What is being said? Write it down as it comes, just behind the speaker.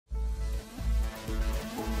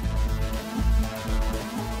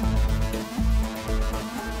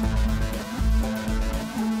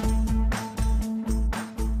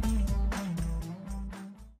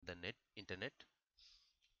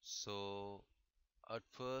At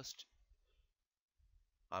first,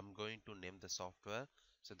 I'm going to name the software.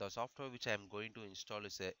 So the software which I'm going to install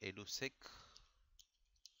is a EduSec,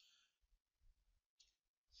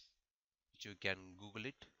 which you can Google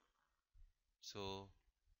it. So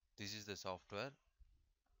this is the software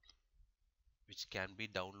which can be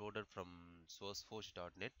downloaded from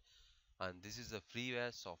sourceforge.net, and this is a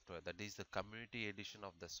freeware software, that is the community edition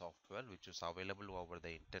of the software which is available over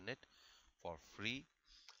the internet for free,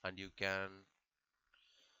 and you can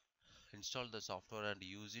install the software and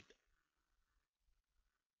use it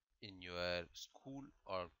in your school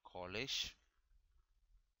or college.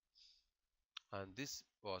 And this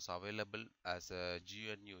was available as a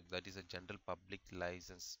GNU, that is a general public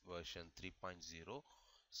license version 3.0.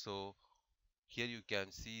 So here you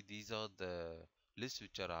can see these are the lists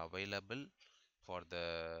which are available for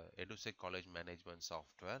the EduSec college management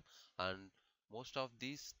software, and most of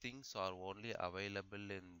these things are only available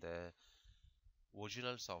in the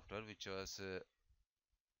original software which was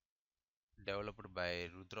developed by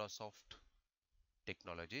Rudrasoft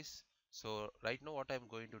Technologies. So right now what I'm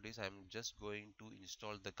going to do is I'm just going to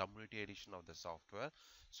install the community edition of the software.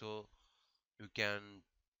 So you can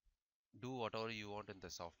do whatever you want in the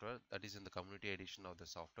software, that is in the community edition of the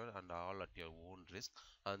software, and all at your own risk.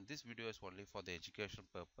 And this video is only for the education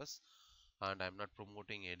purpose, and I'm not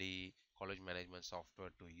promoting any college management software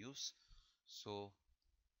to use. So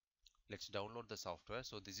let's download the software.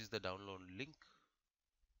 So this is the download link.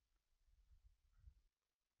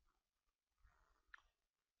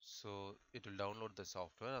 So it will download the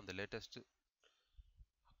software, and the latest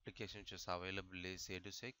application which is available is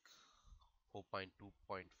EduSec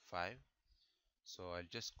 4.2.5. So I'll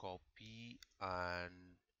just copy and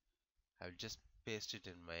I'll just paste it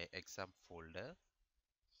in my exam folder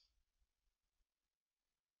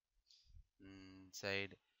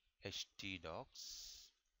inside htdocs.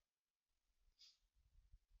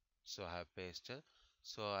 So I have pasted.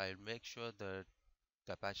 So I'll make sure that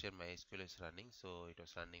the Apache MySQL is running. So it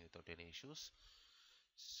was running without any issues.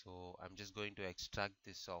 So I'm just going to extract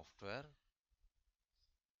this software.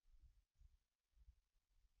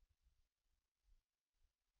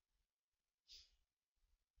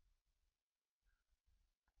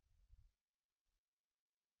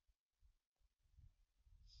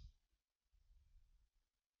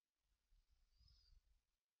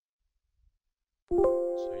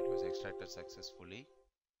 So it was extracted successfully,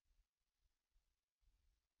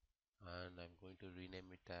 and I'm going to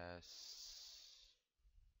rename it as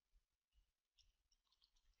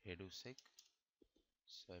EduSec.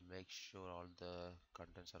 So I make sure all the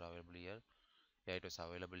contents are available here. Yeah, it was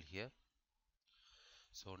available here.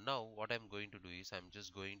 So now what I'm going to do is I'm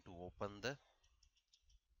just going to open the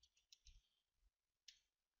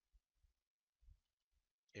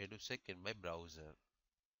EduSec in my browser.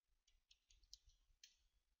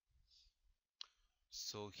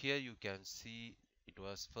 So here you can see it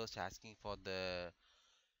was first asking for the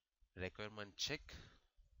requirement check,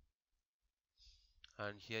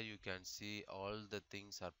 and here you can see all the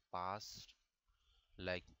things are passed,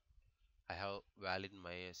 like I have valid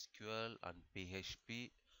MySQL and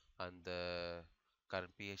PHP, and the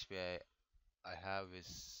current PHP I have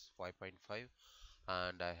is 5.5,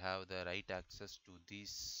 and I have the right access to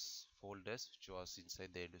these folders which was inside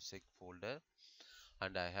the EduSec folder,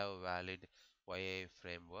 and I have valid YA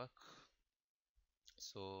framework.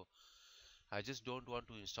 So I just don't want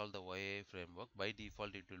to install the YA framework. By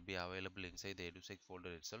default it will be available inside the EduSec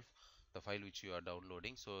folder itself, the file which you are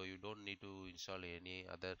downloading. So you don't need to install any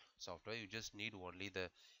other software, you just need only the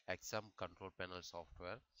exam control panel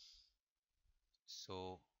software.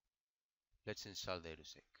 So let's install the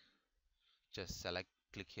EduSec. Just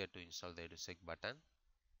click here to install the EduSec button,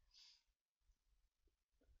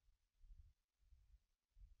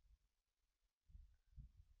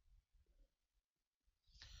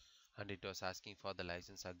 and it was asking for the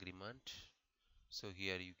license agreement. So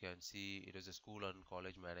here you can see it is a school and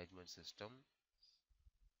college management system,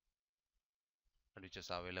 and which is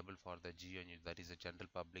available for the GNU, that is a general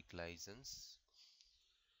public license.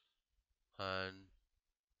 And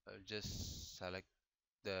I'll just select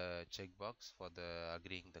the checkbox for the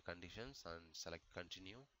agreeing the conditions and select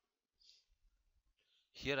continue.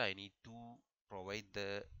 Here I need to provide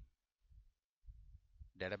the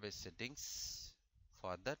database settings.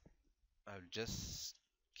 For that I'll just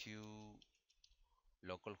queue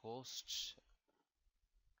localhost,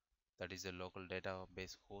 that is a local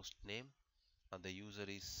database host name, and the user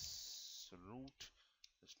is root.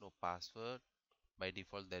 There's no password. By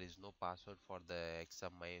default there is no password for the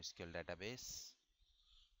exam MySQL database,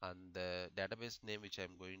 and the database name which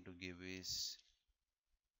I'm going to give is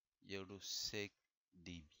EduSec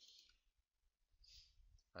DB.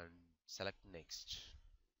 select next.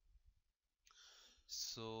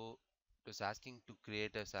 So it was asking to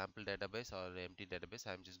create a sample database or empty database.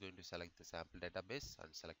 I'm just going to select the sample database and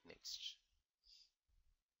select next.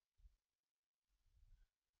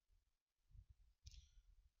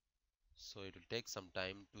 So it will take some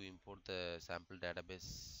time to import the sample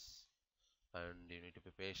database, and you need to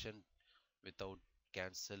be patient without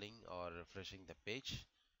canceling or refreshing the page.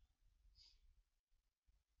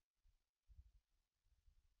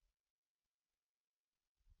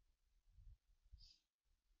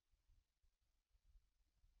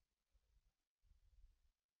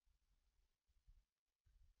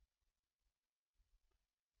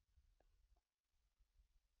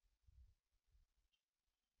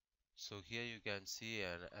 So here you can see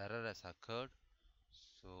an error has occurred.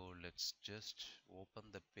 So let's just open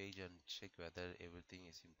the page and check whether everything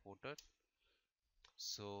is imported.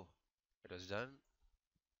 So it was done.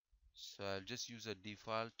 So I'll just use a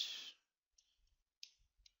default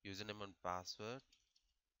username and password,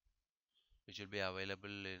 which will be available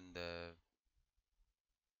in the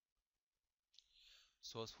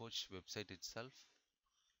SourceForge website itself.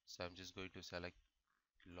 So I'm just going to select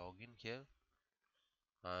login here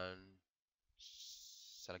and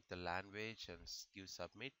select the language and give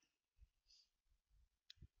submit,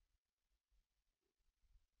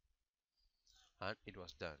 and it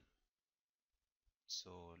was done.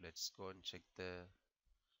 So let's go and check the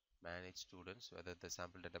manage students whether the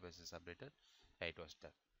sample database is updated. Yeah, it was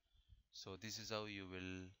done. So this is how you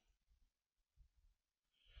will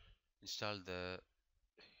install the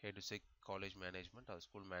EduSec college management or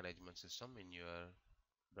school management system in your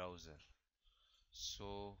browser.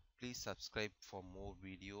 So please subscribe for more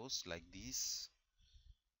videos like these.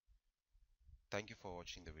 Thank you for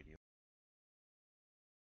watching the video.